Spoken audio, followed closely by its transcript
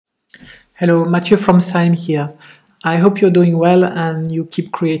Hello, Matthieu from SIME here. I hope you're doing well and you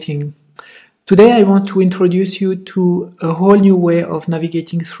keep creating. Today I want to introduce you to a whole new way of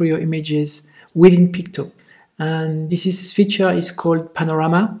navigating through your images within Peakto. And this feature is called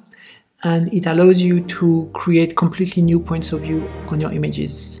Panorama, and it allows you to create completely new points of view on your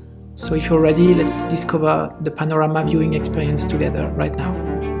images. So if you're ready, let's discover the Panorama viewing experience together right now.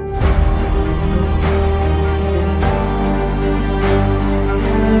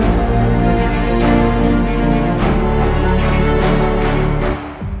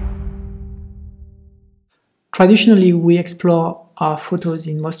 Traditionally, we explore our photos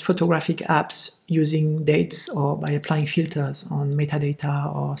in most photographic apps using dates or by applying filters on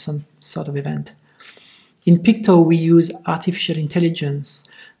metadata or some sort of event. In Peakto, we use artificial intelligence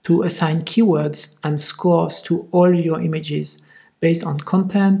to assign keywords and scores to all your images based on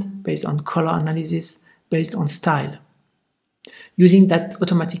content, based on color analysis, based on style. Using that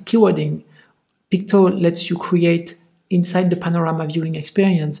automatic keywording, Peakto lets you create inside the Panorama viewing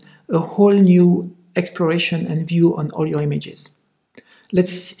experience a whole new exploration and view on all your images.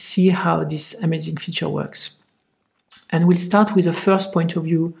 Let's see how this amazing feature works. And we'll start with the first point of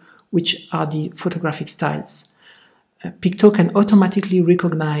view, which are the photographic styles. Peakto can automatically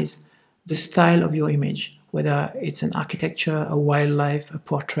recognize the style of your image, whether it's an architecture, a wildlife, a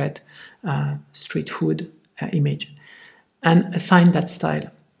portrait, street food image, and assign that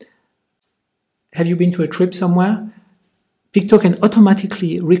style. Have you been to a trip somewhere? Peakto can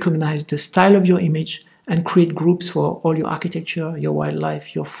automatically recognize the style of your image and create groups for all your architecture, your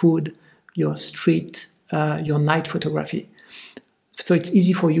wildlife, your food, your street, your night photography. So it's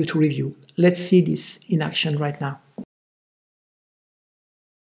easy for you to review. Let's see this in action right now.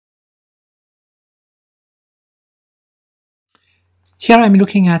 Here I'm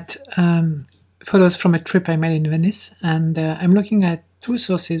looking at photos from a trip I made in Venice, and I'm looking at two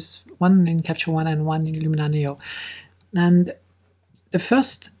sources, one in Capture One and one in Lumina Neo. And the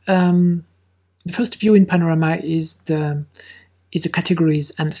first view in Panorama is the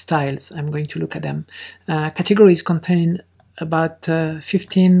categories and the styles. I'm going to look at them. Categories contain about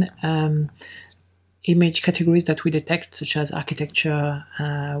 15 image categories that we detect, such as architecture,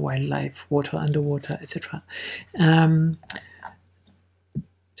 wildlife, water, underwater, etc.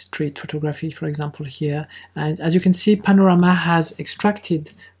 Street photography, for example, here. And as you can see, Panorama has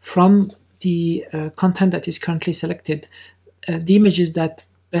extracted from the content that is currently selected, the images that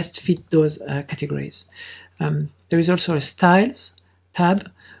best fit those categories. There is also a Styles tab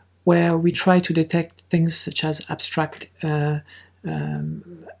where we try to detect things such as abstract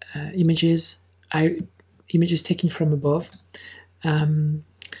images, images taken from above,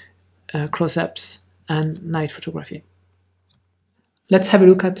 close-ups, and night photography. Let's have a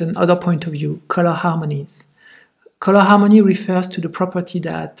look at another point of view, color harmonies. Color harmony refers to the property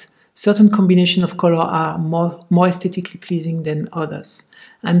that certain combinations of color are more aesthetically pleasing than others.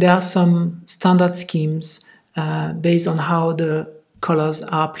 And there are some standard schemes based on how the colors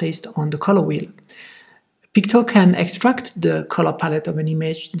are placed on the color wheel. Peakto can extract the color palette of an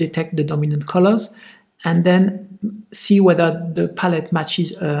image, detect the dominant colors, and then see whether the palette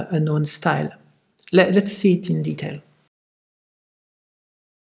matches a known style. Let's see it in detail.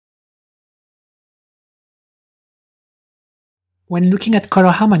 When looking at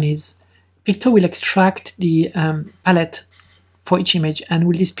color harmonies, Peakto will extract the palette for each image and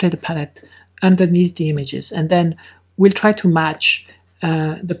will display the palette underneath the images. And then we'll try to match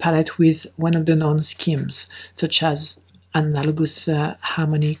the palette with one of the known schemes, such as analogous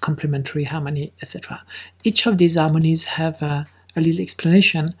harmony, complementary harmony, etc. Each of these harmonies have a little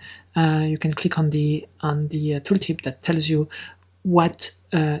explanation. You can click on the tooltip that tells you what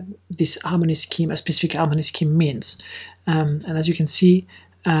this harmony scheme, a specific harmony scheme, means. And as you can see,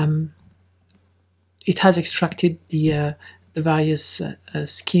 it has extracted the various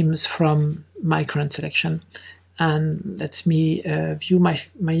schemes from my current selection, and lets me view my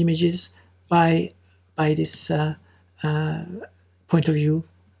images by this point of view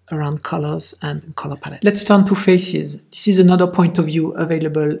around colors and color palette. Let's turn to faces. This is another point of view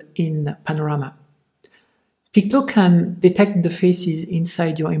available in Panorama. Peakto can detect the faces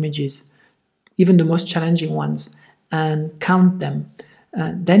inside your images, even the most challenging ones, and count them.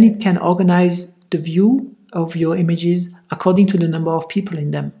 Then it can organize the view of your images according to the number of people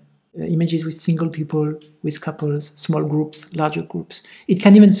in them. Images with single people, with couples, small groups, larger groups. It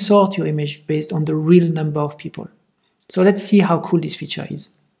can even sort your image based on the real number of people. So let's see how cool this feature is.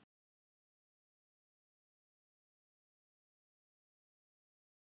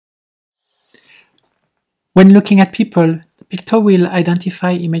 When looking at people, Peakto will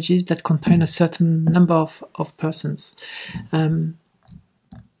identify images that contain a certain number of persons.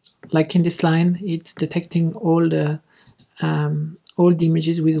 like in this line, it's detecting all the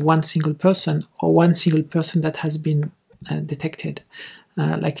images with one single person, or one single person that has been detected.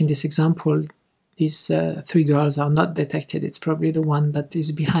 Like in this example, these 3 girls are not detected. It's probably the one that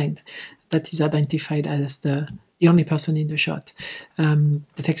is behind that is identified as the only person in the shot.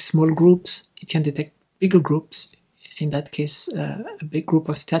 Detects small groups. It can detect bigger groups. In that case, a big group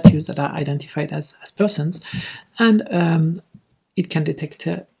of statues that are identified as persons, and it can detect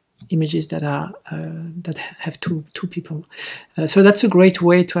images that are that have two people. So that's a great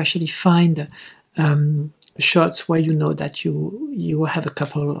way to actually find shots where you know that you have a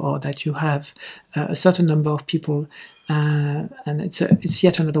couple, or that you have a certain number of people, and it's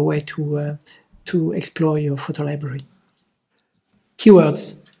yet another way to explore your photo library.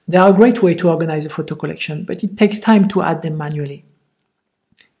 Keywords. They are a great way to organize a photo collection, but it takes time to add them manually.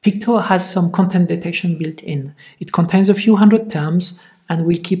 Peakto has some content detection built in. It contains a few hundred terms, and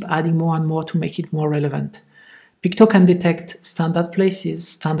we'll keep adding more and more to make it more relevant. Peakto can detect standard places,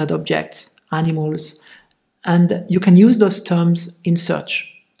 standard objects, animals, and you can use those terms in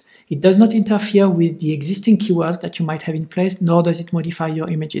search. It does not interfere with the existing keywords that you might have in place, nor does it modify your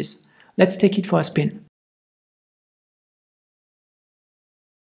images. Let's take it for a spin.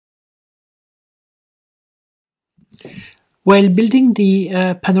 While building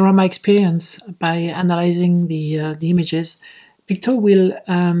the panorama experience by analyzing the images, Peakto will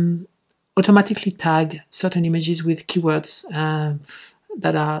automatically tag certain images with keywords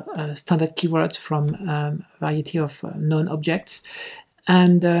that are standard keywords from a variety of known objects.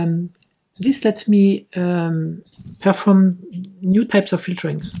 And this lets me perform new types of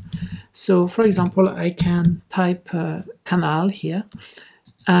filterings. So, for example, I can type canal here,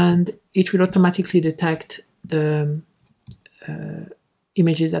 and it will automatically detect the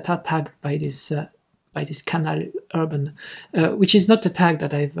images that are tagged by this canal urban, which is not a tag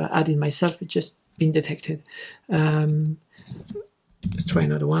that I've added myself. It's just been detected. Let's try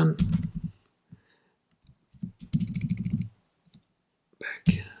another one.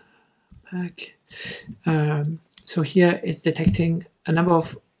 Back. So here it's detecting a number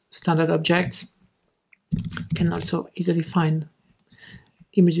of standard objects. You can also easily find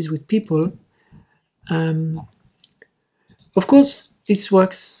images with people. Of course, this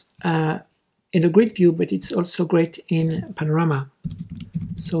works in a grid view, but it's also great in Panorama.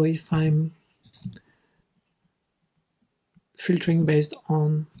 So if I'm filtering based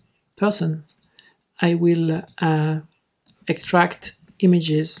on persons, I will extract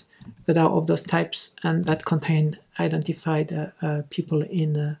images that are of those types and that contain identified people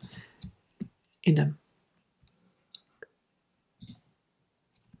in them.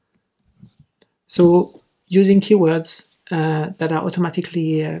 So using keywords that are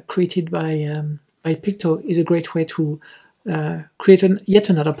automatically created by Peakto is a great way to create yet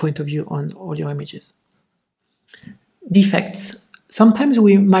another point of view on all your images. Defects. Sometimes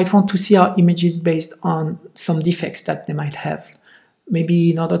we might want to see our images based on some defects that they might have. Maybe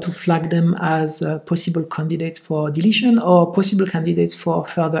in order to flag them as possible candidates for deletion or possible candidates for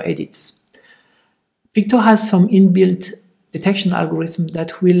further edits. Peakto has some inbuilt detection algorithm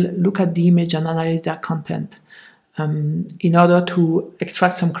that will look at the image and analyze their content in order to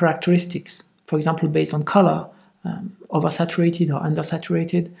extract some characteristics, for example, based on color, oversaturated or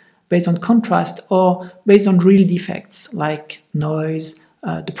undersaturated, based on contrast, or based on real defects like noise,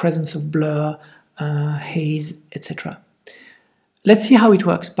 the presence of blur, haze, etc. Let's see how it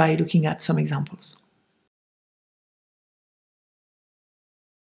works by looking at some examples.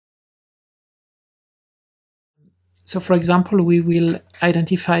 So for example, we will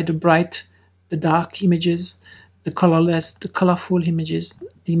identify the bright, the dark images, the colorless, the colorful images,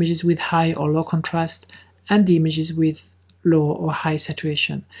 the images with high or low contrast, and the images with low or high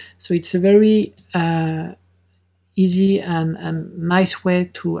saturation. So it's a very easy and nice way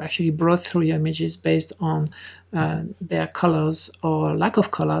to actually browse through your images based on their colors or lack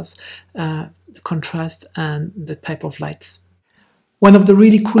of colors, the contrast, and the type of lights. One of the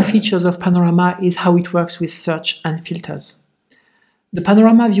really cool features of Panorama is how it works with search and filters. The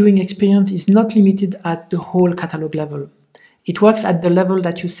Panorama viewing experience is not limited at the whole catalog level. It works at the level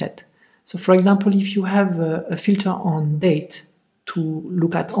that you set. So for example, if you have a filter on date to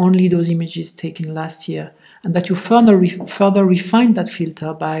look at only those images taken last year, and that you further refine that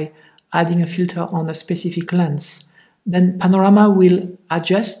filter by adding a filter on a specific lens, then Panorama will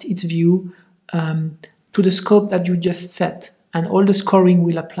adjust its view to the scope that you just set, and all the scoring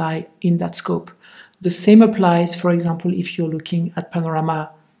will apply in that scope. The same applies, for example, if you're looking at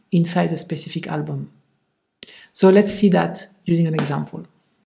Panorama inside a specific album. So let's see that using an example.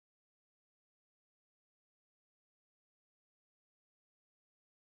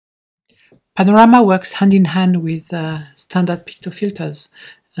 Panorama works hand in hand with standard Peakto filters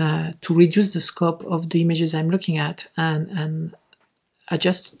to reduce the scope of the images I'm looking at and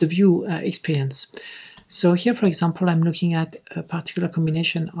adjust the view experience. So here, for example, I'm looking at a particular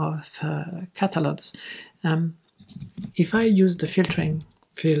combination of catalogs. If I use the filtering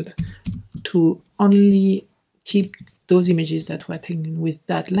field to only keep those images that were taken with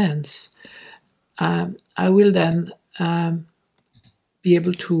that lens, I will then be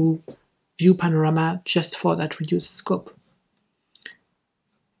able to view Panorama just for that reduced scope.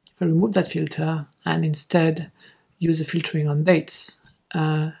 If I remove that filter and instead use a filtering on dates,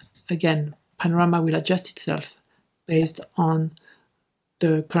 again, Panorama will adjust itself based on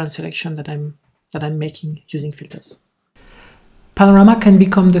the current selection that I'm making using filters. Panorama can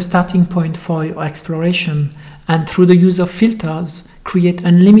become the starting point for your exploration, and through the use of filters, create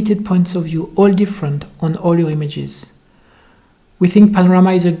unlimited points of view, all different on all your images. We think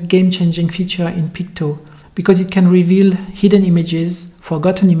Panorama is a game-changing feature in Peakto because it can reveal hidden images,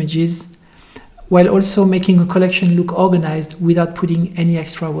 forgotten images, while also making a collection look organized without putting any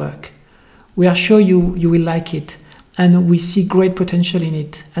extra work. We are sure you will like it, and we see great potential in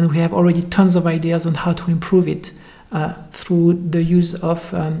it, and we have already tons of ideas on how to improve it through the use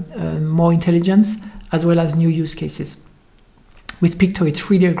of more intelligence as well as new use cases. With Peakto, it's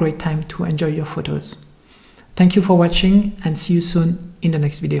really a great time to enjoy your photos. Thank you for watching, and see you soon in the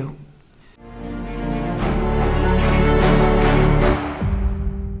next video.